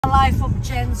Life of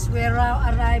Gents. We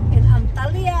arrived in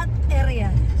Antalya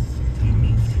area.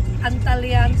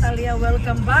 Antalya,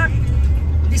 welcome back.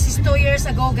 This is 2 years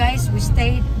ago, guys. We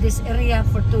stayed this area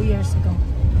for 2 years ago.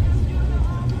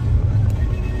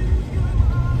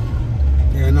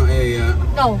 Yeah, not here yet.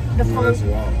 No, the No, there's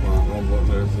a water park there, but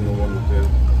there's another one up here.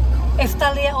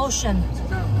 Eftalia Ocean.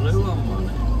 That blue one.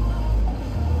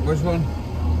 Which one?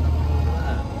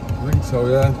 I think so,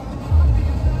 yeah.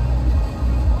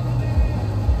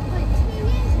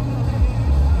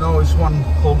 No, it's one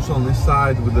close on this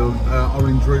side with the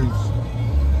orange roofs.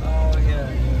 Oh yeah.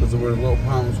 Because there were little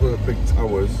palms with big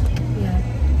towers. Yeah.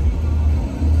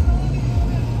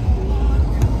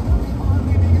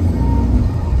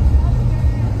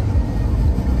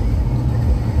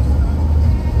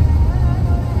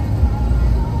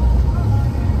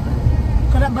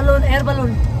 Balloon, air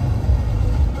balloon.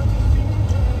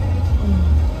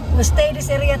 We stayed this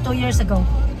area 2 years ago.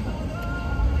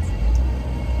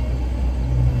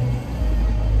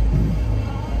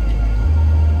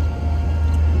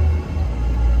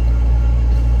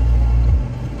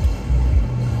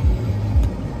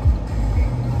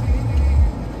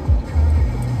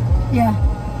 Yeah.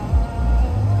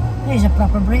 There's a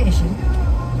proper British.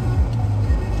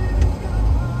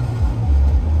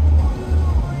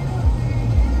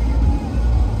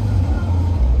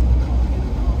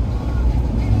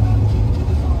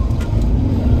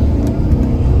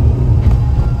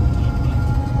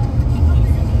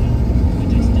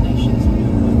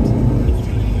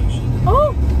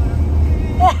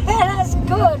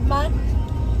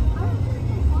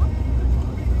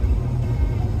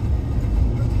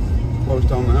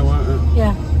 Down there, weren't it?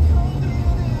 Yeah.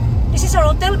 This is our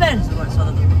hotel, Ben.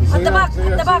 At the back,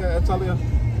 at the back. Antalya.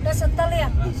 That's Antalya.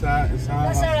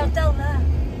 That's our hotel now.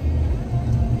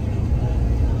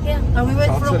 Yeah, and we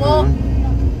went for a walk.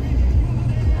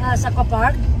 Sa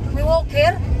Park. We walk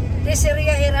here. This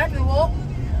area here, right? We walk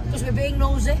because we're being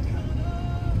nosy.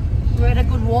 We had a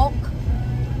good walk.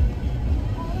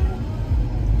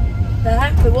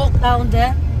 There, we walk down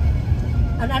there.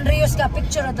 And Andrea's got a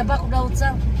picture at the back of the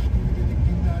hotel.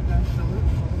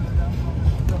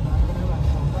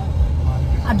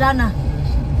 Adana.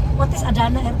 What is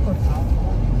Adana Airport?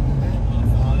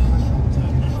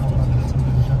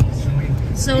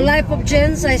 So Life of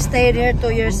Gents, I stayed here 2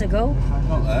 years ago.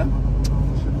 Not there.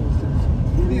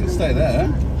 You didn't stay there.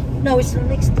 No, it's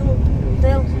next to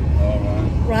hotel.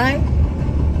 Oh, Right?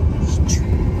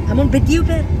 I'm on video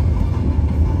there.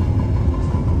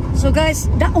 So guys,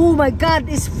 that, oh my god,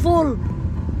 it's full.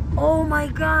 Oh my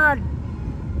god.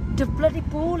 The bloody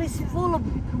pool is full of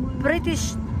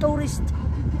British tourists.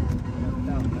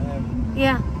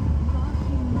 Yeah.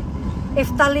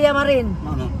 Eftalia Marine.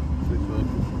 No.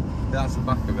 That's the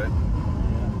back of it.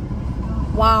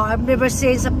 Wow, I've never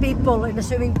seen some people in a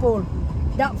swimming pool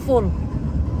that full.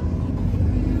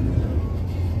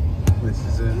 This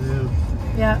is it,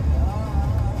 Yeah. yeah.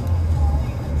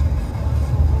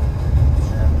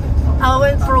 I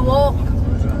went for a walk.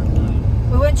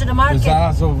 We went to the market. There's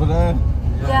ours over there.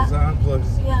 Yeah. There's our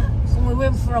place. Yeah. So we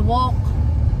went for a walk.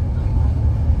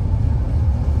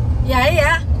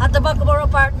 Yeah, at the back of our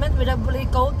apartment with a bully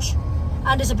coach,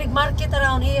 and there's a big market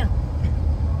around here.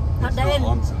 It's not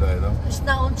on today though. It's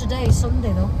not on today, it's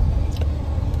Sunday though.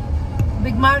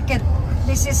 Big market.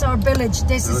 This is our village.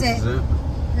 This is it.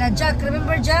 Jack,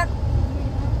 remember Jack?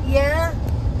 Yeah.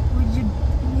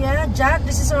 Yeah, Jack.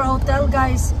 This is our hotel,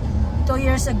 guys. 2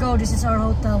 years ago, this is our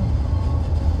hotel.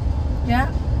 Yeah.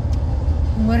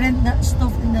 We rent that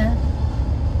stuff in there.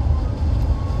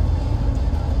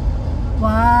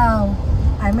 Wow.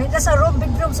 I mean, that's a room, big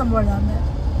room somewhere down there.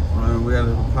 We had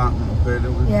an apartment up here,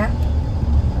 didn't we? Yeah.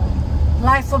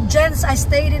 Life of Gents, I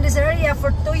stayed in this area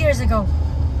for 2 years ago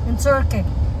in Turkey.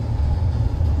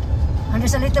 And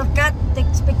there's a little cat,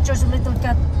 takes pictures of little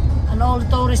cat. And all the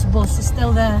tourist bus is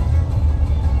still there.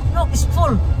 Look, it's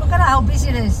full. Look at how busy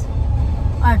it is.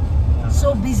 Art,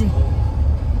 so busy.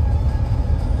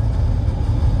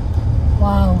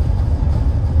 Wow.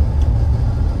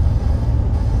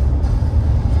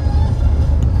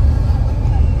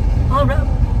 Oh,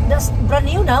 that's brand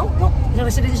new now. Look, the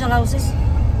residential houses.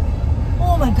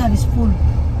 Oh my god, it's full.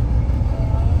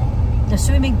 The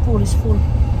swimming pool is full.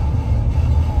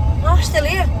 Oh, still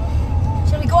here.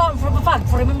 Shall we go out for the fact,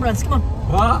 for remembrance? Come on.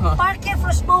 Park here for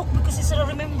a smoke because it's a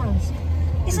remembrance.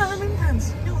 It's a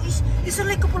remembrance. No, it's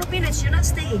only a couple of minutes. You're not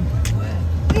staying.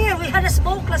 Here, we had a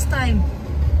smoke last time.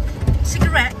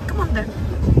 Cigarette. Come on then.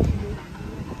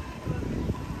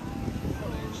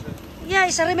 Yeah,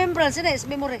 it's a remembrance, isn't it? It's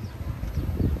memory.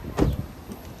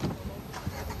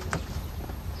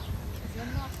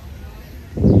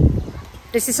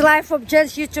 This is live from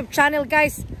Jen's YouTube channel,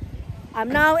 guys. I'm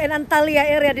now in Antalya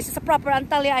area. This is a proper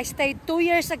Antalya. I stayed 2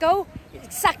 years ago.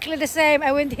 Exactly the same.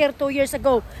 I went here 2 years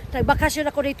ago.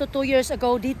 Nagbakasyon ako dito 2 years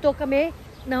ago. Dito kami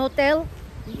na hotel.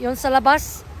 Yun sa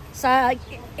labas.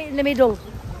 In the middle.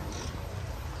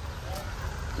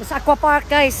 Sa Aqua Park,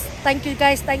 guys. Thank you,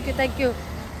 guys. Thank you.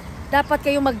 Dapat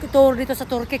kayong mag-tour dito sa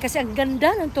Turkey kasi ang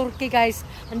ganda ng Turkey, guys.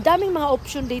 Ang daming mga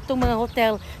option dito, mga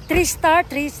hotel. 3 star,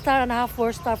 3 star and a half,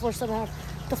 4 star, 4 star and a half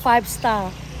to 5 star.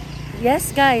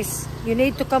 Yes, guys. You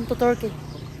need to come to Turkey.